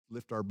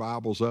Lift our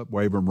Bibles up,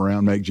 wave them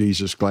around, make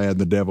Jesus glad and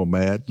the devil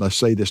mad. Let's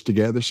say this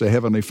together. Say,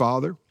 Heavenly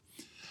Father,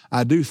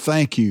 I do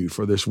thank you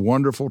for this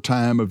wonderful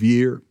time of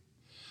year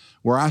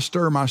where I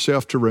stir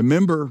myself to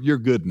remember your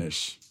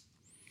goodness.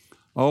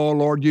 Oh,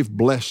 Lord, you've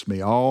blessed me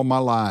all my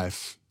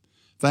life.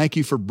 Thank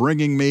you for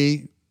bringing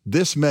me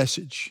this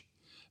message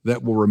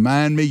that will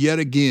remind me yet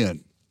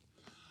again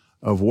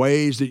of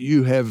ways that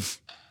you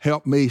have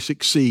helped me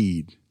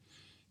succeed,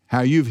 how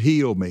you've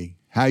healed me,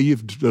 how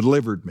you've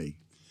delivered me,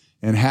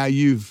 and how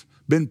you've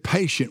been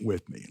patient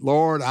with me.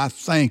 Lord, I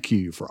thank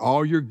you for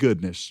all your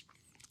goodness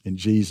in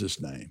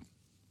Jesus' name.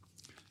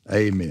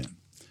 Amen.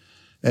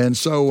 And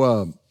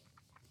so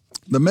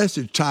the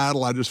message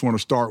title I just want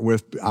to start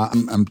with,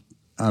 I'm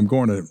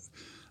going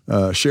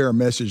to share a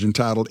message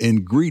entitled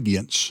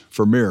Ingredients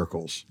for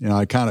Miracles. You know,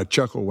 I kind of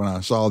chuckled when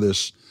I saw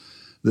this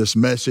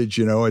message.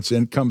 You know,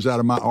 it comes out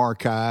of my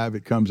archive.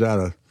 It comes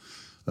out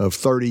of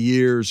 30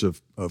 years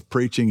of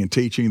preaching and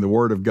teaching the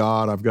Word of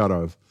God. I've got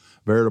a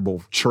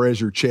veritable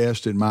treasure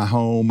chest in my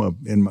home,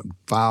 in my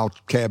file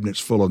cabinets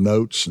full of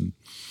notes and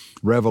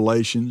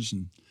revelations.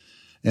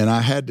 And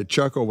I had to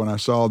chuckle when I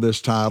saw this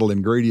title,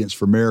 Ingredients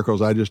for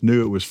Miracles. I just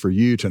knew it was for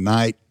you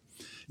tonight.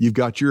 You've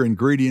got your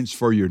ingredients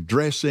for your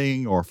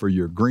dressing or for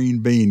your green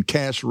bean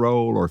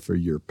casserole or for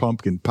your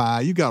pumpkin pie.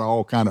 You got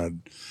all kind of,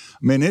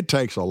 it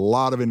takes a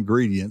lot of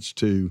ingredients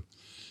to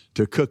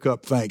cook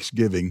up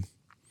Thanksgiving.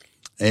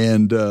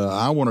 And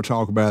I want to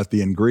talk about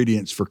the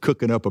ingredients for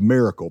cooking up a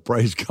miracle.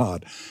 Praise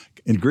God.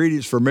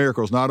 Ingredients for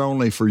miracles, not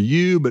only for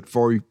you, but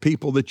for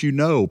people that you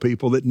know,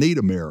 people that need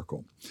a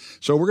miracle.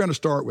 So we're going to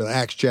start with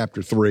Acts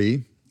chapter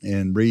 3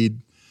 and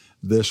read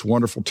this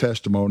wonderful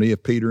testimony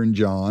of Peter and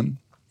John.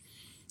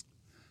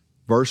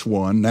 Verse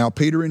 1, Now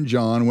Peter and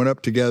John went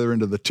up together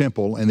into the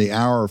temple in the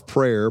hour of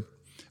prayer,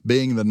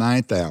 being the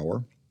 9th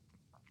hour.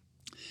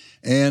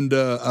 And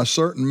a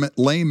certain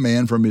lame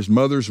man from his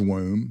mother's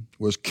womb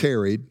was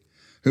carried,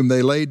 whom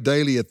they laid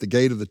daily at the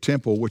gate of the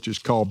temple, which is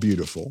called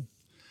Beautiful,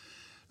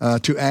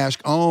 to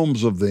ask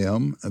alms of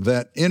them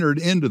that entered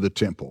into the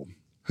temple,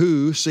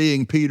 who,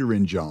 seeing Peter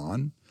and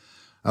John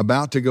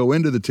about to go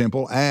into the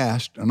temple,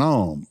 asked an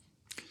alms.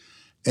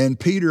 And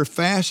Peter,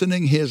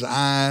 fastening his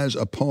eyes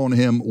upon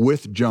him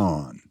with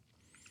John,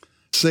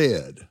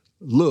 said,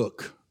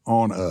 Look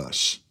on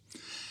us.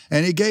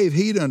 And he gave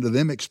heed unto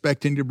them,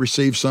 expecting to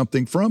receive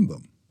something from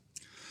them.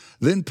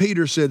 Then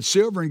Peter said,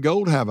 Silver and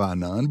gold have I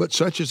none, but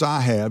such as I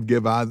have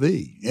give I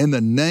thee. In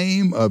the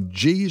name of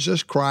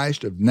Jesus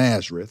Christ of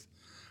Nazareth,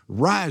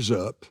 rise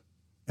up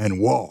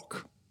and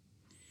walk.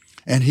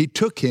 And he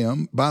took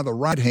him by the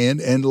right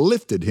hand and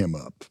lifted him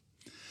up.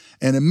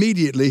 And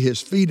immediately his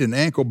feet and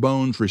ankle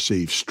bones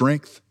received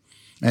strength.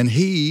 And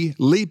he,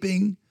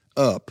 leaping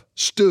up,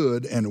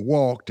 stood and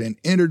walked and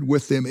entered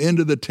with them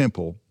into the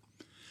temple,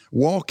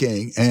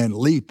 walking and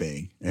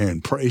leaping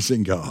and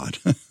praising God.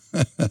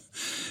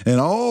 And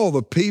all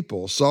the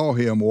people saw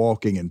him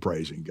walking and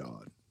praising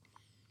God.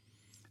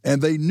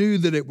 And they knew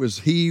that it was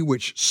he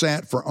which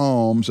sat for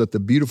alms at the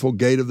beautiful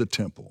gate of the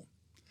temple.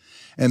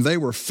 And they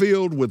were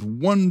filled with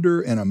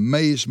wonder and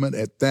amazement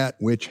at that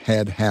which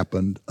had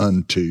happened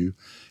unto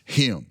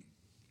him.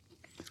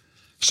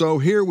 So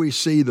here we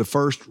see the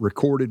first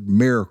recorded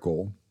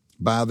miracle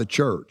by the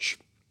church.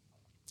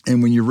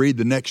 And when you read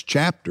the next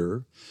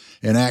chapter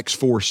in Acts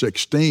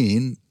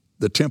 4:16,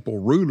 the temple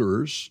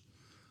rulers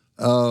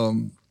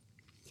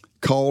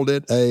called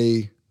it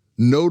a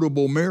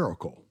notable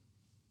miracle.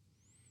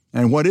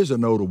 And what is a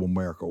notable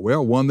miracle?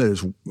 Well, one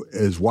that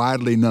is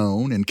widely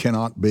known and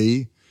cannot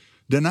be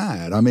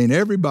denied.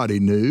 Everybody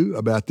knew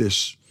about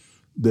this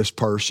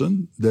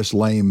person, this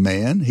lame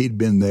man. He'd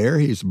been there.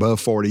 He's above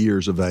 40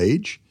 years of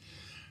age.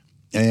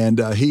 And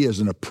he is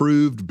an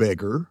approved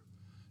beggar.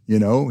 You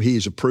know,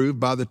 he's approved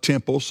by the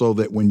temple so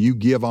that when you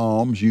give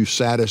alms, you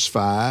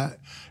satisfy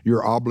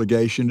your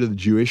obligation to the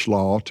Jewish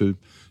law to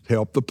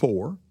help the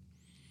poor.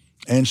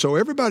 And so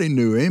everybody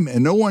knew him,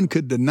 and no one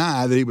could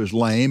deny that he was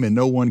lame, and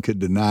no one could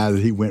deny that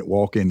he went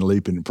walking,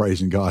 leaping, and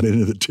praising God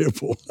into the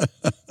temple.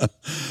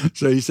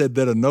 So he said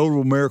that a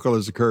notable miracle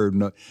has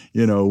occurred.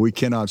 You know, we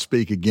cannot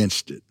speak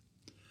against it.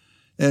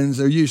 And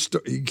so you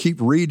keep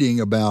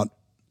reading about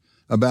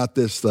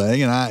this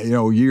thing.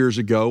 And years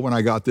ago when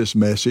I got this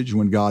message,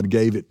 when God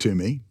gave it to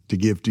me to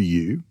give to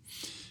you,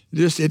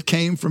 it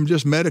came from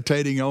just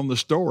meditating on the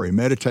story,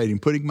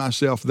 putting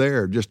myself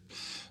there, just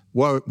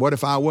what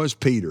if I was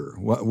Peter?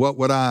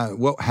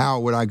 How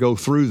would I go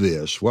through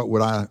this? What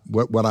would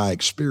I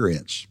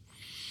experience?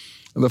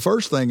 And the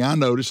first thing I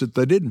noticed that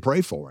they didn't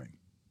pray for him.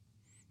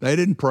 They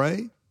didn't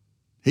pray.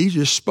 He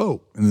just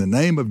spoke in the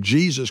name of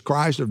Jesus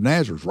Christ of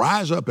Nazareth,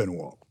 rise up and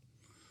walk.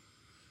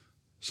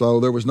 So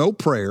there was no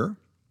prayer.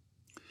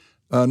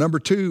 Number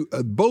two,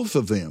 both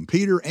of them,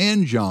 Peter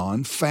and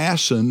John,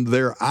 fastened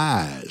their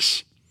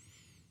eyes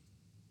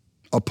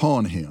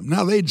upon him.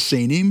 Now, they'd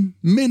seen him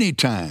many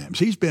times.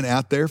 He's been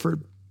out there for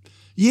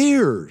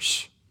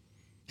years.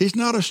 He's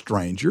not a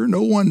stranger.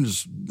 No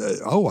one's,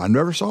 I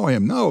never saw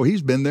him. No,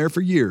 he's been there for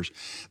years.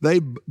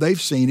 They've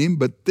seen him,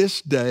 but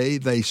this day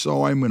they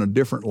saw him in a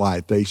different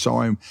light. They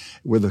saw him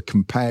with a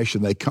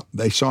compassion.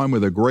 They saw him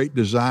with a great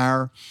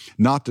desire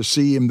not to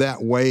see him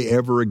that way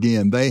ever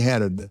again.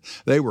 The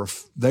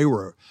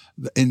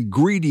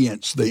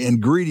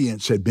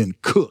ingredients had been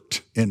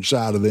cooked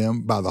inside of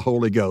them by the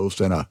Holy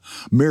Ghost, and a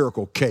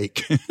miracle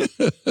cake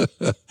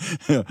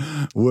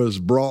was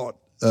brought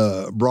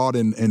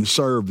in and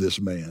served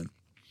this man.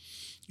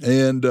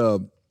 And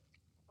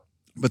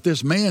but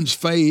this man's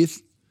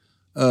faith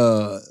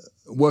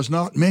was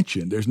not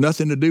mentioned. There's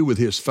nothing to do with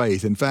his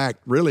faith. In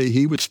fact, really,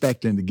 he was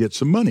expecting to get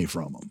some money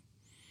from him.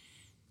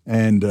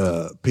 And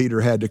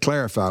Peter had to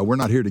clarify, we're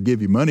not here to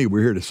give you money.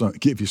 We're here to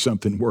give you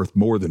something worth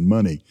more than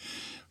money,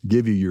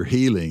 give you your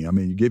healing.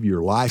 Give you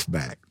your life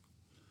back.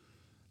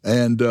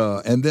 And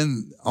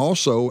then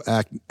also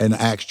in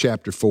Acts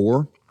chapter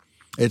 4,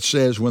 it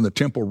says when the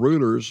temple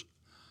rulers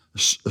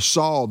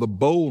saw the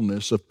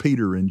boldness of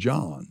Peter and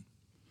John.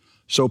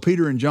 So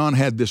Peter and John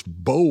had this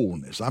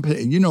boldness.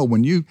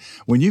 When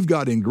you've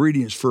got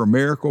ingredients for a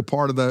miracle,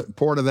 part of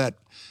that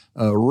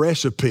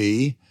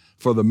recipe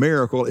for the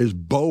miracle is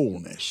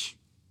boldness.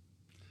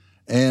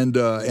 And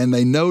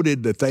they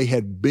noted that they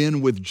had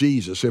been with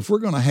Jesus. If we're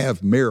going to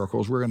have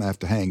miracles, we're going to have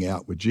to hang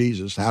out with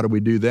Jesus. How do we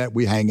do that?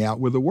 We hang out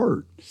with the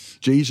Word.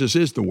 Jesus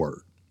is the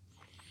Word.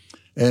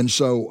 And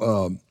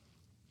so,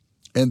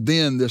 and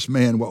then this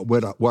man,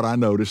 what I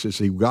noticed is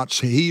he got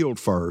healed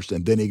first,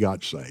 and then he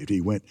got saved.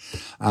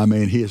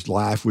 His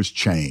life was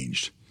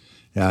changed.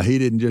 He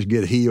didn't just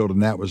get healed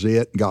and that was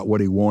it, got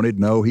what he wanted.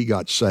 No, he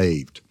got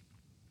saved.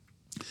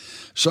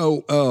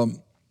 So,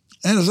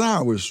 and as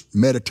I was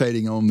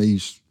meditating on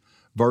these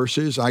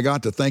verses, I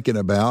got to thinking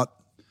about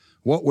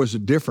what was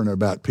different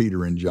about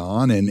Peter and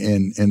John.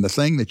 And the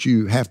thing that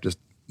you have to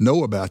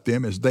know about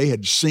them is they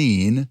had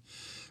seen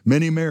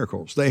many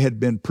miracles. They had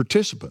been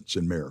participants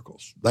in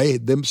miracles. They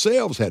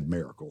themselves had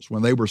miracles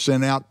when they were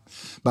sent out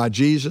by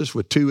Jesus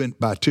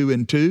by two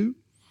and two.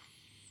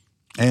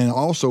 And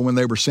also when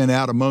they were sent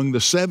out among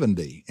the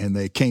 70 and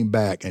they came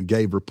back and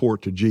gave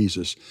report to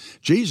Jesus.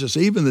 Jesus,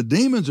 even the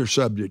demons are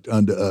subject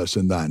unto us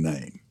in thy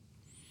name.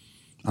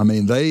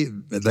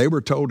 They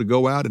were told to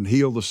go out and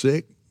heal the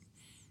sick,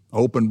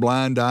 open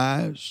blind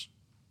eyes,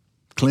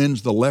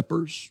 cleanse the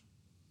lepers.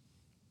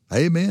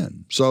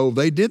 Amen. So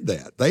they did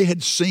that. They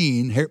had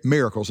seen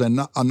miracles, and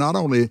not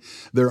only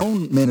their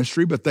own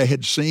ministry, but they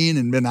had seen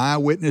and been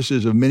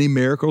eyewitnesses of many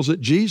miracles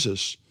that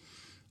Jesus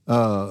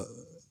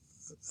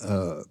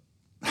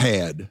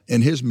had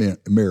in his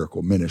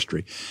miracle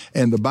ministry.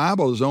 And the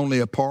Bible is only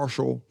a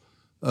partial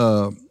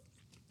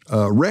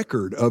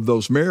record of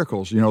those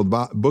miracles.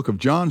 The book of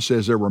John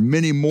says there were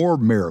many more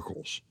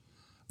miracles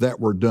that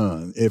were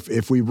done.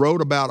 If we wrote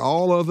about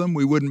all of them,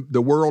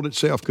 the world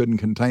itself couldn't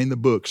contain the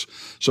books.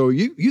 So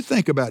you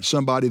think about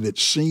somebody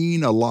that's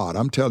seen a lot.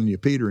 I'm telling you,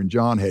 Peter and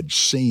John had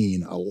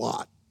seen a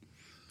lot.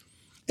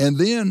 And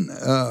then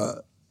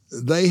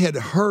they had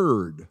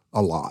heard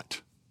a lot.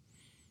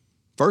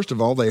 First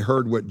of all, they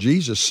heard what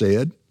Jesus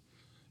said.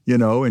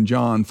 In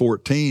John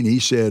 14, he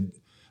said,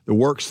 the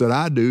works that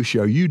I do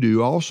shall you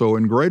do also,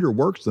 and greater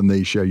works than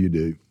these shall you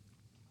do.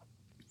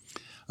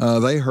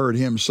 They heard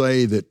him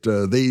say that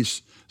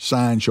these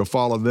signs shall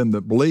follow them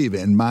that believe.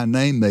 In my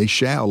name they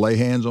shall lay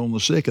hands on the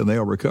sick and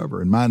they'll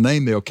recover. In my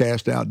name they'll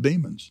cast out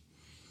demons.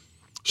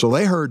 So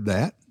they heard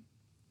that.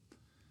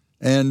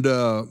 And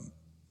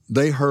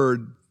they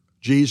heard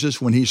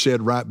Jesus when he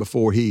said right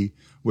before he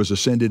was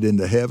ascended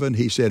into heaven,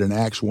 he said in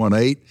Acts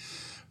 1:8,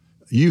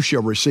 you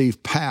shall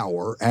receive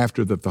power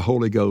after that the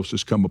Holy Ghost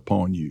has come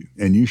upon you,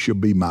 and you shall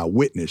be my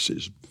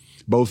witnesses,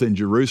 both in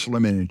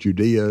Jerusalem and in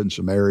Judea and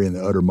Samaria and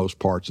the uttermost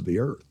parts of the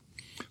earth.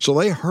 So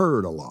they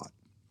heard a lot.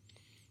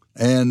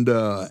 And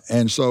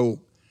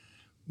so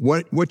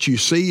what you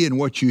see and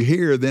what you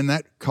hear, then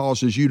that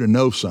causes you to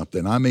know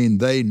something.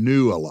 They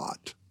knew a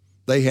lot.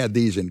 They had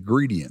these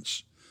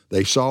ingredients.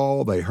 They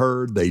saw, they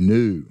heard, they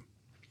knew.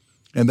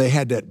 And they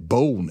had that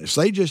boldness.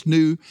 They just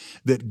knew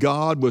that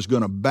God was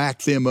going to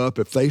back them up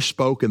if they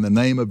spoke in the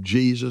name of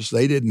Jesus.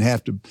 They didn't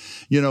have to,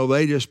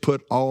 they just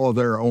put all of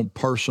their own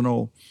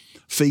personal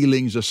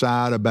feelings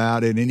aside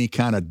about it, any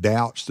kind of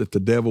doubts that the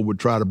devil would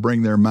try to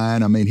bring their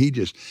mind. He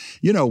just,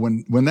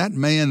 when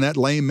that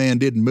lame man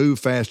didn't move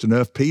fast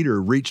enough,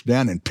 Peter reached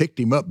down and picked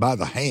him up by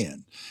the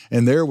hand.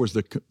 And there was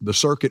the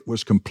circuit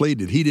was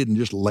completed. He didn't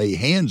just lay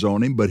hands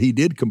on him, but he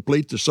did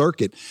complete the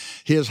circuit.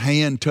 His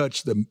hand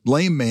touched the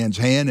lame man's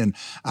hand, and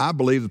I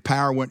believe the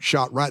power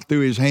shot right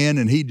through his hand,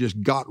 and he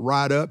just got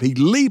right up. He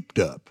leaped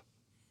up.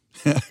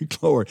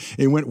 Glory.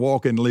 He went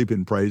walking,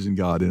 leaping, praising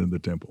God into the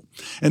temple.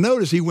 And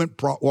notice he went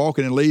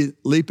walking and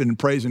leaping and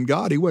praising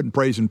God. He wasn't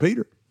praising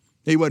Peter.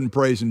 He wasn't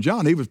praising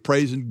John. He was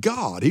praising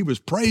God. He was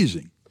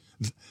praising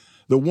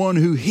the one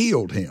who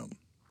healed him.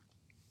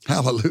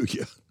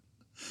 Hallelujah.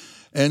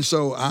 And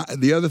so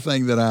the other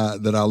thing that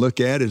I look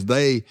at is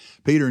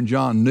Peter and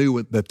John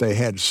knew that they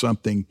had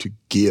something to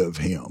give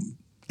him.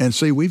 And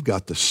see, we've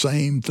got the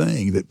same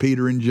thing that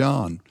Peter and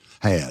John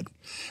had.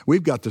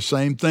 We've got the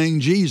same thing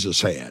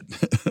Jesus had.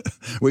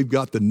 We've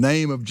got the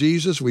name of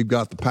Jesus, we've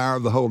got the power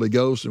of the Holy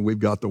Ghost, and we've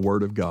got the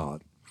Word of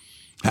God.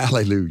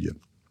 Hallelujah.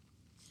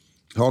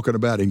 Talking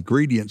about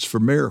ingredients for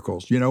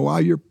miracles. You know,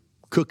 while you're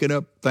cooking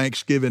up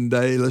Thanksgiving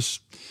Day,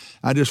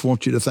 I just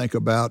want you to think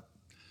about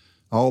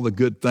all the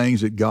good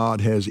things that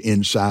God has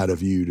inside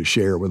of you to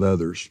share with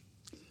others.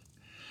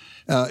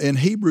 In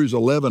Hebrews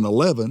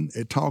 11:11,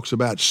 it talks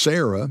about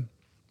Sarah,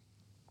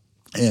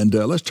 and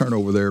let's turn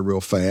over there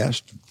real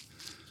fast.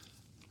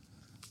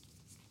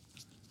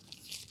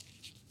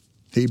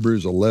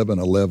 Hebrews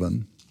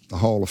 11:11, the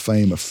Hall of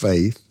Fame of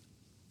Faith.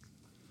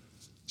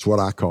 That's what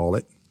I call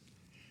it.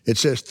 It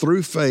says,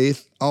 through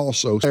faith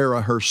also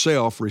Sarah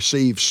herself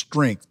received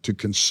strength to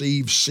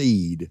conceive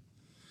seed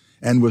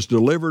and was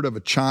delivered of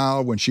a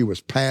child when she was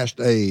past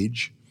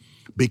age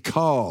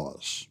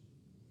because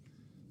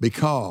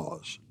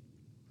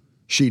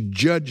she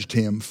judged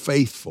him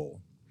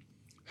faithful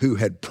who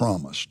had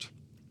promised.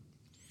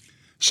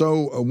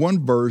 So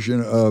one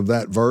version of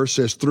that verse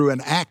says through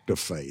an act of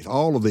faith.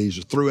 All of these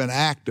are through an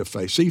act of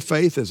faith. See,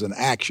 faith is an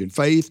action.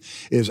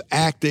 Faith is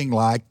acting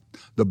like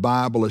the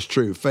Bible is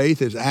true.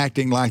 Faith is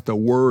acting like the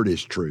Word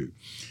is true.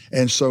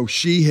 And so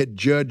she had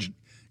judged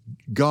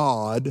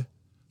God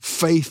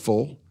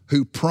faithful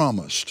who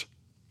promised.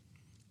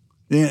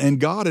 And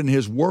God and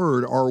His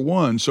Word are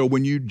one. So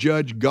when you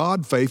judge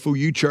God faithful,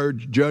 you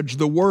judge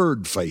the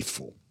Word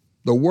faithful.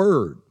 The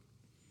Word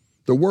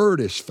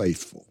is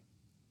faithful.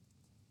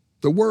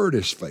 The Word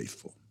is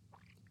faithful.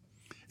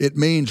 It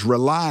means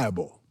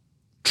reliable,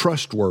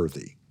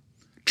 trustworthy,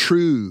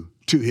 true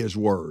to His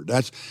Word.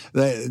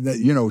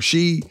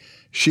 She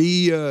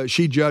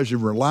judged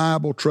him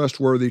reliable,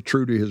 trustworthy,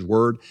 true to His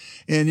Word.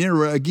 And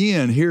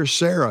again, here's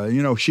Sarah.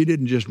 She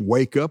didn't just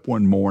wake up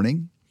one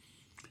morning.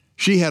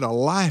 She had a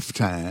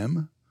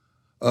lifetime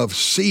of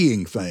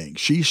seeing things.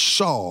 She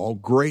saw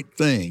great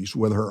things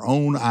with her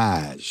own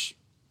eyes.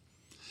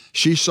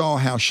 She saw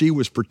how she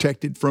was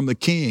protected from the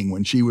king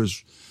when she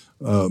was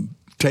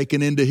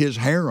taken into his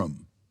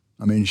harem.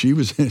 I mean, she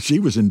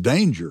was in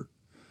danger.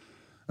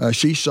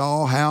 She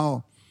saw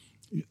how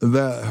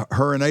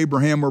her and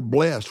Abraham were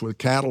blessed with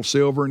cattle,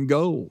 silver, and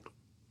gold.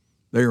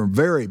 They were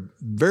very,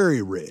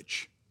 very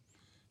rich.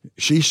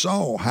 She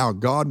saw how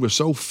God was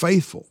so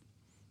faithful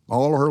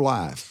all of her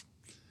life.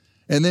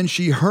 And then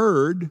she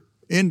heard,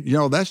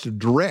 that's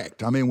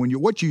direct. I mean,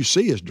 what you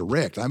see is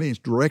direct. I mean, it's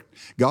direct,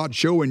 God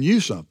showing you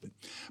something.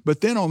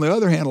 But then on the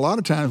other hand, a lot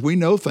of times we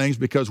know things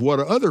because what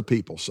do other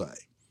people say?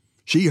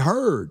 She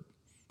heard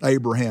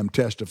Abraham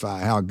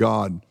testify how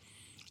God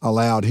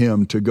allowed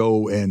him to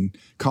go and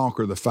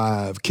conquer the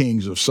 5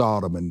 kings of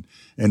Sodom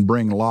and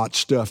bring Lot's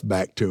stuff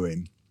back to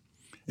him,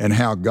 and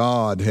how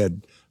God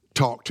had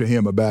talked to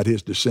him about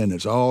his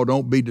descendants. Oh,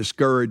 don't be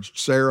discouraged,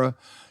 Sarah.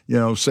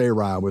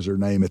 Sarai was her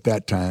name at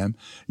that time.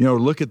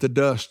 Look at the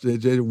dust.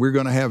 We're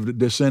going to have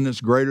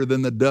descendants greater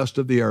than the dust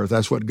of the earth.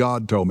 That's what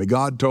God told me.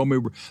 God told me,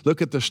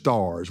 look at the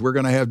stars. We're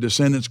going to have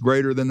descendants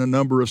greater than the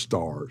number of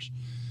stars,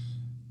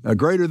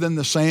 greater than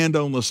the sand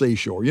on the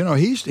seashore.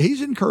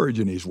 He's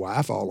encouraging his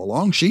wife all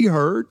along. She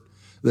heard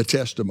the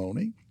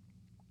testimony.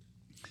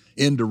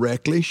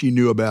 Indirectly, she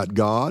knew about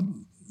God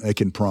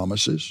making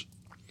promises.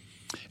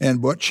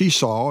 And what she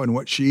saw and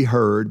what she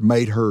heard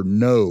made her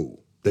know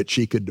that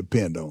she could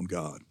depend on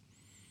God.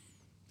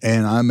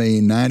 And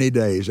 90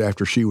 days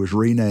after she was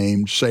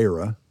renamed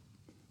Sarah,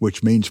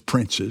 which means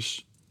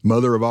princess,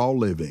 mother of all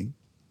living,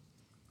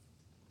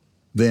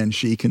 then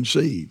she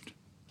conceived.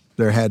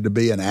 There had to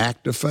be an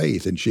act of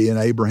faith, and she and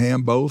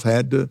Abraham both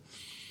they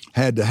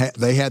had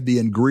the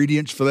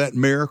ingredients for that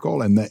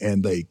miracle,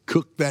 and they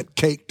cooked that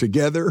cake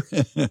together.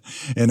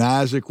 And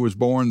Isaac was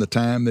born the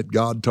time that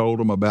God told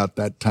them about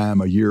that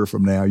time a year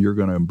from now, you're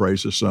going to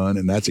embrace a son,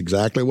 and that's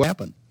exactly what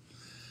happened.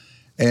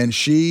 And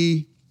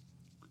she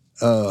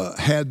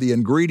had the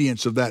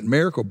ingredients of that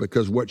miracle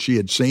because what she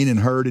had seen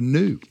and heard and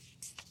knew.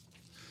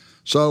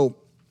 So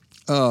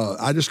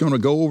I'm just going to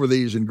go over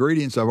these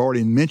ingredients. I've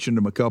already mentioned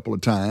them a couple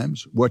of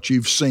times. What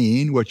you've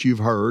seen, what you've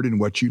heard, and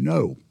what you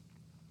know.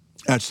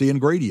 That's the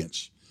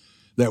ingredients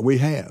that we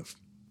have.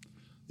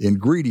 The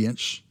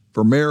ingredients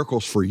for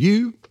miracles for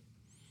you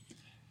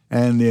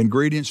and the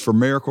ingredients for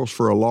miracles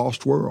for a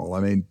lost world.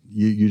 I mean,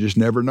 you just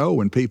never know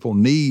when people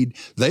they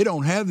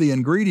don't have the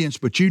ingredients,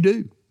 but you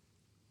do.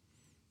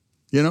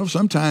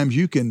 Sometimes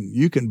you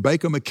can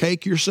bake them a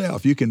cake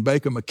yourself. You can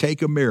bake them a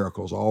cake of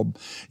miracles.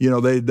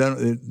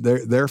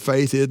 Their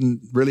faith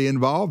isn't really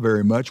involved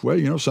very much.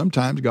 Well,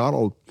 sometimes God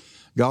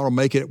will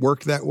make it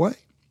work that way.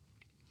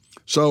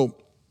 So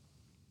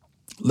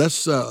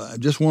let's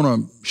just want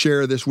to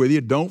share this with you.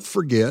 Don't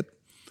forget,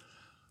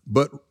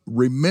 but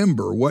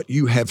remember what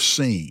you have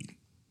seen.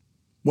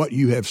 What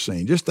you have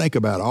seen. Just think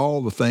about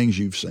all the things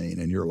you've seen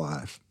in your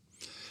life.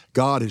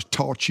 God has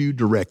taught you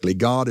directly.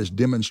 God has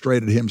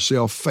demonstrated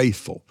Himself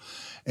faithful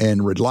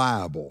and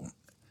reliable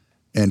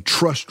and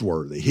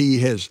trustworthy. He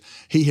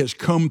has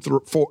come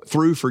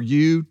through for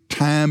you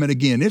time and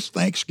again. It's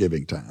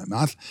Thanksgiving time.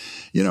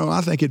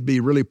 I think it'd be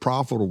really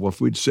profitable if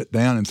we'd sit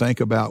down and think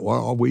about what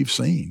all we've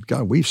seen.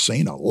 God, we've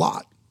seen a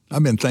lot.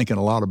 I've been thinking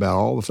a lot about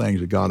all the things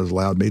that God has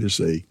allowed me to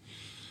see.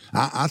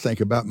 I think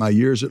about my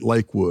years at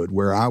Lakewood,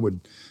 where I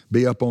would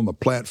be up on the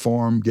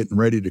platform getting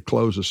ready to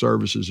close the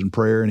services in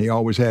prayer, and he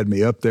always had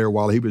me up there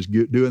while he was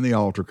doing the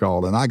altar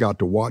call, and I got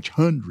to watch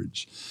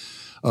hundreds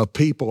of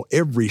people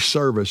every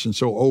service. And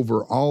so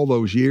over all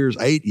those years,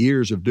 8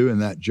 years of doing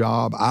that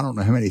job, I don't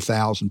know how many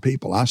thousand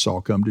people I saw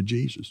come to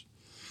Jesus.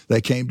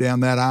 They came down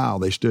that aisle.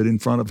 They stood in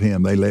front of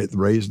him. They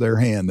raised their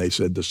hand. They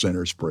said the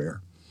sinner's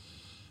prayer.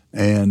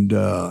 And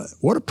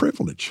what a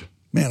privilege.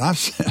 Man, I've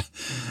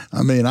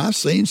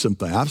seen some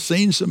things. I've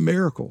seen some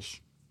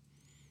miracles.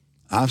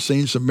 I've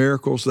seen some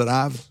miracles that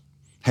I've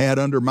had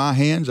under my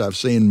hands. I've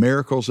seen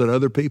miracles that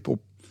other people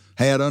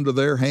had under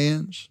their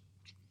hands.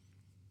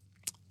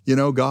 You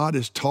know, God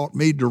has taught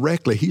me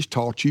directly. He's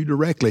taught you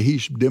directly.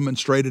 He's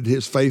demonstrated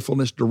his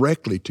faithfulness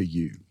directly to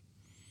you.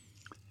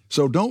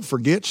 So don't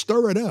forget,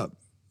 stir it up.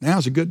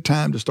 Now's a good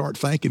time to start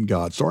thanking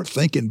God. Start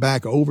thinking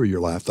back over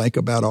your life. Think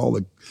about all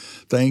the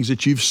things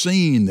that you've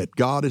seen that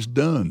God has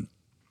done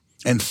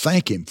and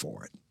thank him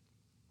for it.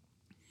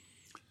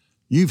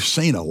 You've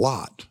seen a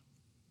lot.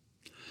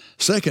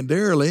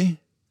 Secondarily,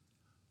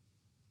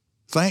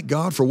 thank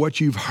God for what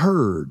you've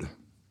heard.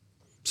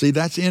 See,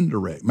 that's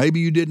indirect. Maybe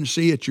you didn't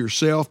see it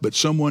yourself, but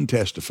someone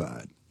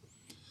testified.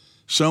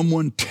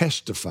 Someone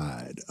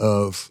testified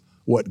of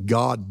what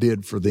God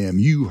did for them.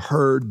 You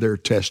heard their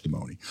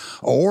testimony.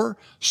 Or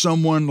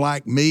someone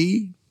like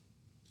me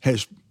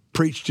has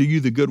preached to you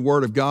the good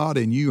word of God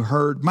and you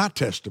heard my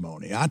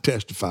testimony. I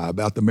testify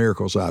about the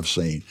miracles I've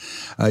seen.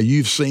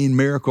 You've seen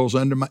miracles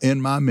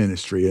in my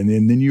ministry, and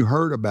then you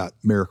heard about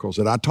miracles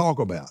that I talk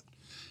about.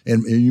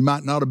 And you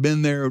might not have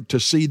been there to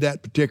see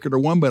that particular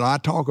one, but I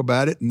talk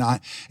about it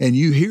and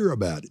you hear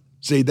about it.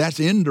 See, that's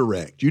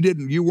indirect.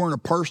 You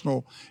weren't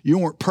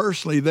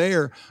personally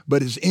there,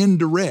 but it's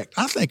indirect.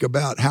 I think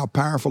about how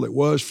powerful it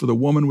was for the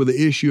woman with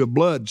the issue of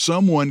blood.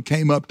 Someone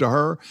came up to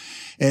her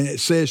and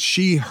it says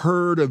she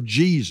heard of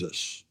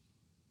Jesus.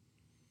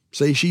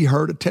 See, she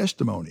heard a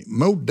testimony.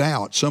 No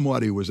doubt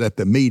somebody was at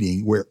the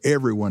meeting where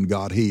everyone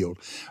got healed,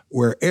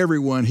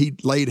 he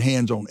laid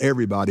hands on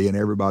everybody and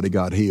everybody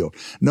got healed.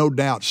 No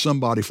doubt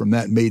somebody from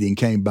that meeting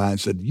came by and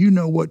said, you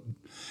know what?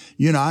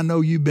 I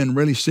know you've been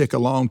really sick a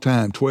long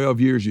time, 12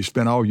 years, you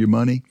spent all your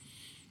money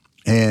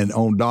and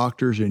on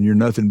doctors and you're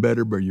nothing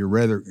better, but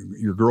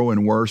you're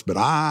growing worse. But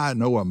I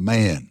know a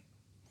man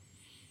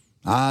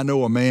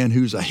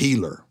who's a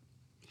healer.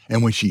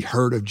 And when she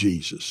heard of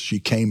Jesus, she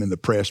came in the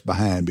press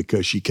behind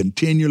because she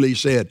continually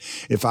said,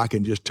 if I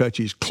can just touch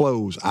his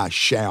clothes, I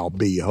shall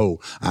be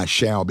whole. I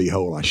shall be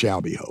whole. I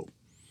shall be whole.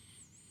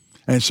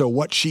 And so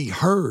what she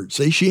heard,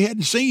 see, she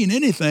hadn't seen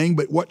anything,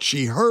 but what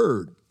she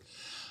heard,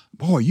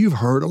 boy, you've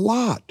heard a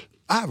lot.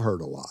 I've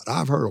heard a lot.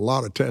 I've heard a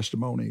lot of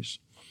testimonies.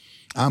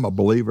 I'm a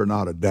believer,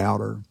 not a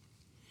doubter.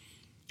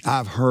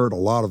 I've heard a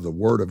lot of the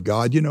word of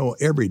God.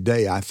 Every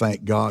day I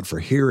thank God for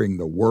hearing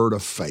the word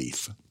of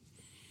faith.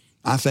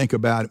 I think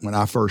about it when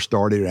I first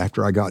started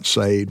after I got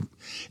saved.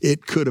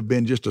 It could have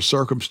been just a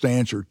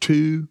circumstance or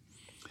two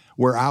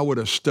where I would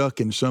have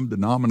stuck in some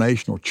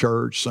denominational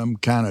church, some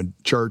kind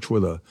of church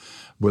with a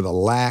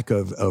lack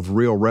of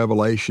real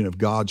revelation of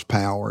God's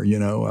power.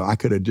 I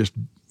could have just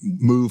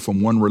moved from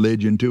one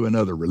religion to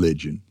another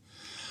religion.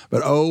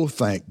 But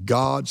thank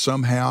God,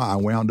 somehow I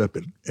wound up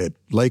at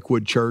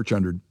Lakewood Church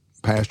under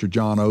Pastor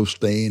John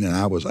Osteen, and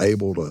I was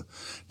able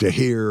to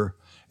hear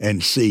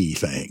and see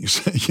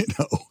things,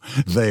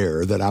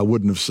 there that I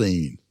wouldn't have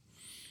seen.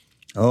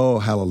 Oh,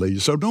 hallelujah.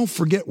 So don't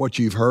forget what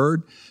you've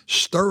heard.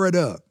 Stir it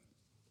up.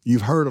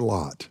 You've heard a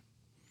lot.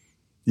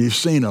 You've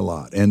seen a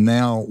lot. And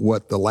now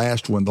the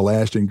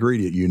last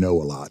ingredient, a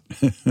lot.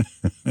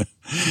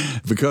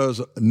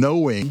 Because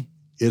knowing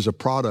is a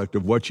product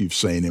of what you've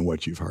seen and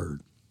what you've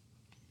heard.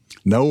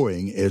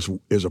 Knowing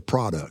is a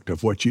product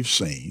of what you've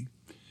seen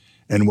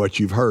and what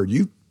you've heard.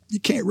 You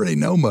can't really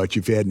know much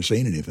if you hadn't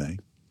seen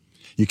anything.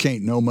 You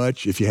can't know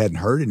much if you hadn't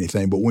heard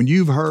anything. But when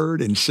you've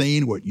heard and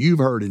seen what you've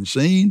heard and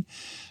seen,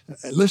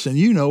 listen,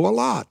 you know a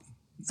lot.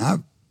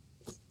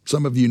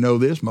 Some of you know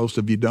this, most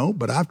of you don't,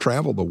 but I've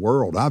traveled the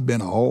world. I've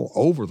been all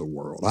over the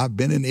world. I've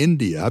been in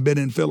India. I've been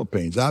in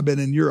Philippines. I've been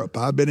in Europe.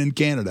 I've been in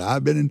Canada.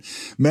 I've been in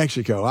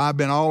Mexico. I've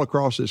been all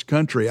across this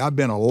country. I've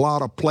been a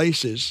lot of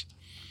places.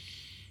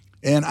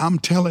 And I'm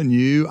telling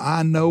you,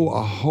 I know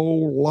a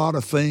whole lot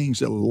of things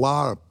that a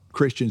lot of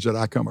Christians that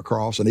I come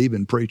across, and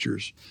even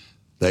preachers,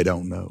 they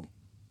don't know.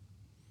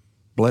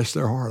 Bless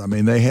their heart. I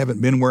mean, they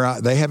haven't been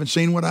they haven't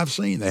seen what I've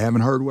seen. They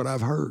haven't heard what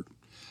I've heard.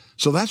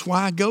 So that's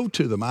why I go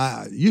to them.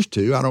 I used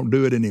to. I don't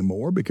do it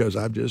anymore because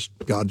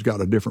God's got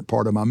a different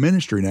part of my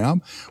ministry now.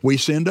 We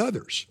send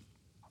others.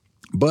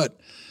 But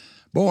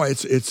boy,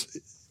 it's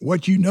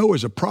what you know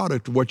is a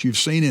product of what you've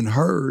seen and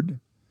heard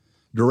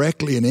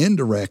directly and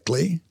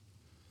indirectly.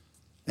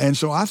 And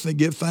so I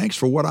give thanks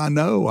for what I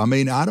know. I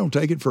mean, I don't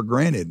take it for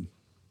granted.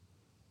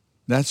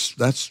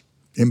 That's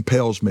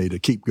impels me to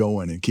keep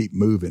going and keep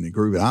moving and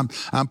grooving.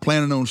 I'm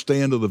planning on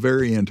staying to the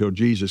very end until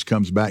Jesus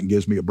comes back and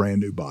gives me a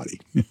brand new body.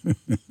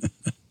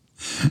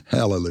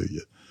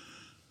 Hallelujah.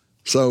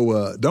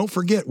 So don't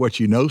forget what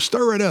you know.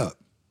 Stir it up,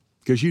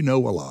 because you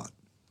know a lot.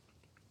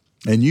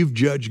 And you've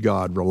judged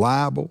God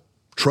reliable,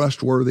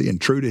 trustworthy,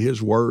 and true to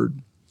his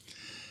word.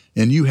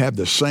 And you have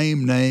the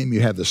same name,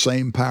 you have the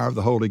same power of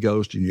the Holy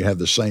Ghost, and you have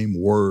the same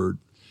word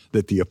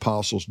that the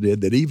apostles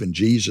did, that even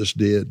Jesus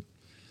did.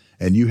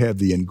 And you have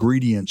the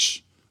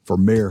ingredients for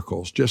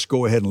miracles. Just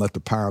go ahead and let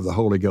the power of the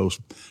Holy Ghost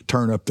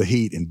turn up the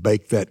heat and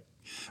bake that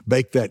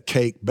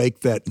cake, bake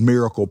that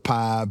miracle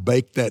pie,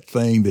 bake that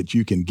thing that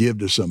you can give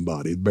to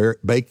somebody,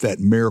 bake that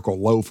miracle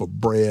loaf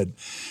of bread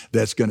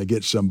that's going to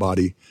get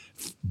somebody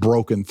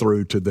broken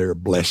through to their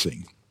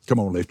blessing. Come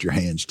on, lift your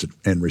hands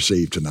and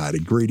receive tonight.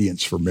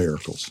 Ingredients for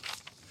miracles.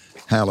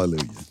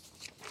 Hallelujah.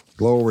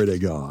 Glory to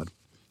God.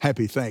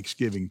 Happy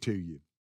Thanksgiving to you.